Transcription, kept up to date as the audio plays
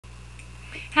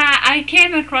Hi, I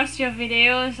came across your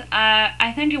videos.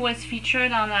 I think it was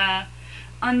featured on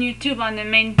YouTube on the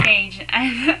main page,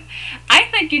 and I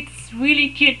think it's really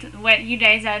cute what you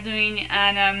guys are doing.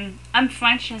 And I'm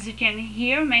French, as you can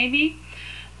hear, maybe.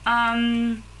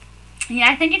 Um, yeah,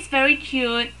 I think it's very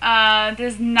cute.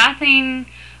 There's nothing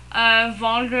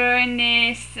vulgar in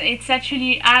this. It's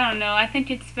actually, I don't know. I think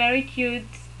it's very cute,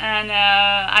 and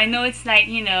I know it's like,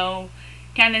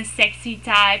 kind of sexy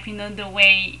type. The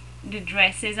way the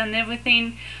dresses and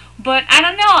everything. But I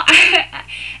don't know.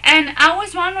 And I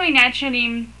was wondering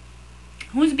actually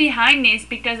who's behind this,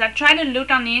 because I tried to look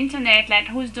on the internet like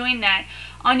who's doing that.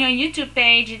 On your YouTube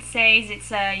page, it says it's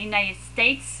United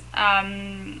States.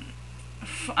 The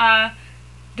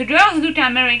girls look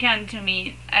American to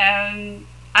me. I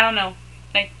don't know,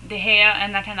 like the hair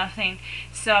and that kind of thing.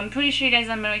 So I'm pretty sure that's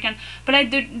American. But like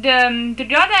the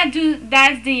girl that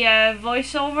does the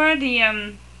voiceover,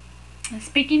 the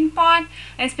speaking part,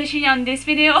 especially on this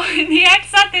video, the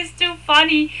accent is too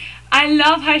funny. I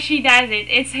love how she does it.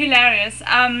 It's hilarious.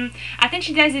 I think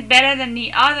she does it better than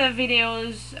the other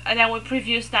videos that were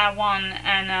previous that one.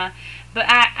 And but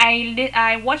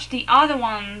I watched the other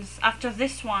ones after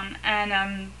this one, and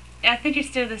I think it's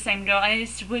still the same girl, and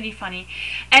it's really funny.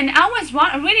 And I was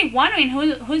really wondering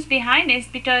who's behind this,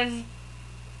 because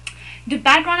the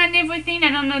background and everything, I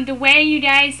don't know, the way you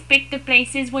guys pick the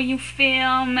places where you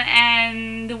film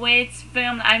and the way it's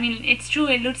filmed. I mean, it's true,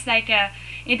 it looks like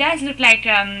it does look like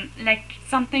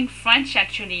something French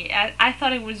actually. I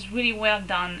thought it was really well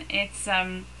done. It's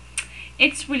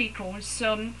really cool.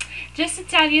 So just to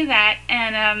tell you that,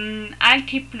 and I'll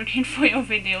keep looking for your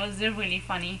videos. They're really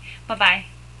funny. Bye bye.